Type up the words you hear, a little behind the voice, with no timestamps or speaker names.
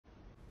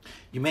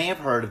You may have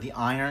heard of the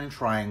iron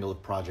triangle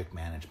of project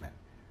management: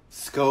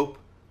 scope,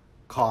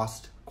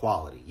 cost,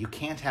 quality. You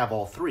can't have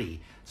all three,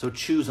 so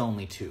choose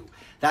only two.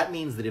 That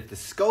means that if the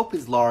scope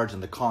is large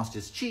and the cost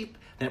is cheap,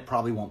 then it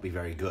probably won't be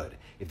very good.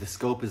 If the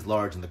scope is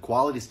large and the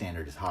quality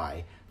standard is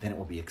high, then it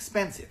will be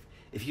expensive.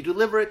 If you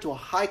deliver it to a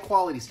high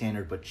quality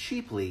standard but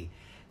cheaply,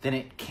 then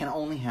it can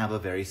only have a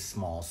very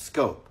small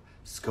scope.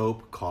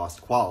 Scope,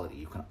 cost, quality.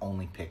 You can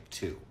only pick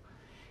two.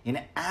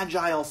 In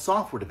agile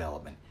software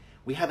development,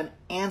 we have an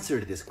answer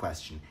to this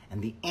question,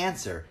 and the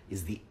answer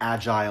is the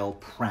Agile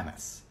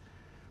Premise.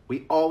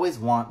 We always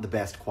want the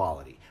best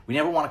quality. We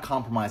never want to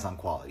compromise on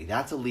quality.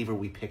 That's a lever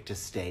we pick to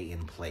stay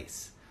in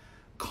place.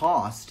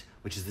 Cost,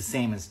 which is the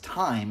same as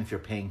time if you're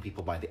paying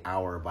people by the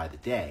hour or by the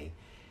day,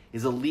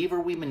 is a lever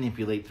we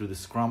manipulate through the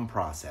scrum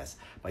process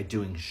by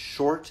doing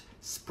short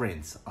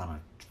sprints on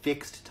a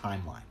fixed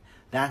timeline.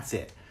 That's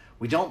it.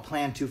 We don't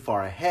plan too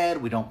far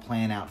ahead. We don't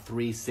plan out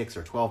 3, 6,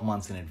 or 12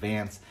 months in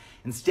advance.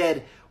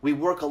 Instead, we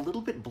work a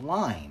little bit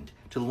blind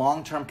to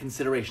long-term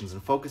considerations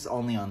and focus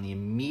only on the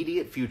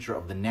immediate future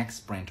of the next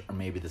sprint or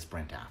maybe the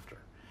sprint after.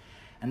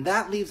 And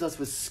that leaves us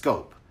with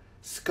scope.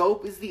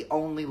 Scope is the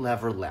only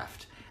lever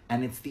left,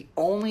 and it's the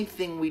only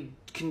thing we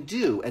can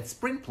do at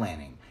sprint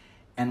planning.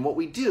 And what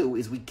we do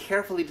is we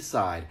carefully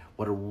decide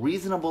what a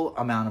reasonable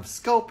amount of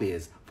scope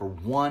is for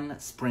one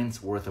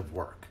sprint's worth of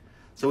work.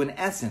 So in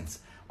essence,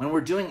 when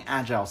we're doing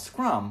Agile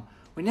Scrum,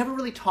 we never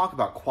really talk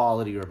about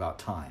quality or about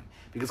time,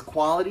 because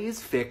quality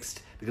is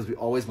fixed because we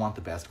always want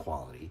the best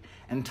quality,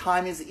 and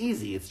time is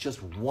easy. It's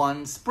just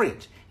one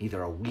sprint,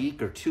 either a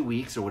week or 2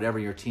 weeks or whatever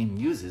your team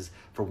uses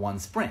for one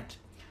sprint.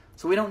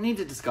 So we don't need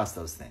to discuss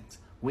those things.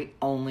 We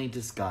only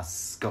discuss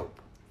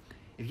scope.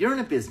 If you're in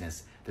a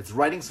business that's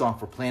writing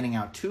software planning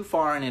out too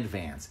far in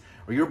advance,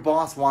 or your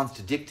boss wants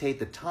to dictate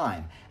the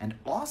time and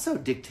also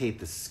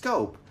dictate the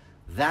scope,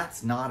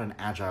 that's not an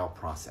agile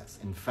process.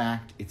 In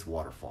fact, it's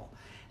waterfall.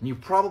 And you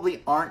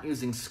probably aren't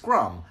using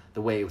Scrum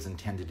the way it was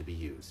intended to be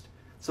used.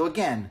 So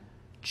again,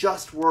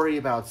 just worry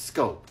about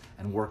scope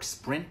and work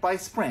sprint by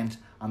sprint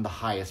on the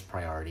highest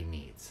priority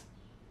needs.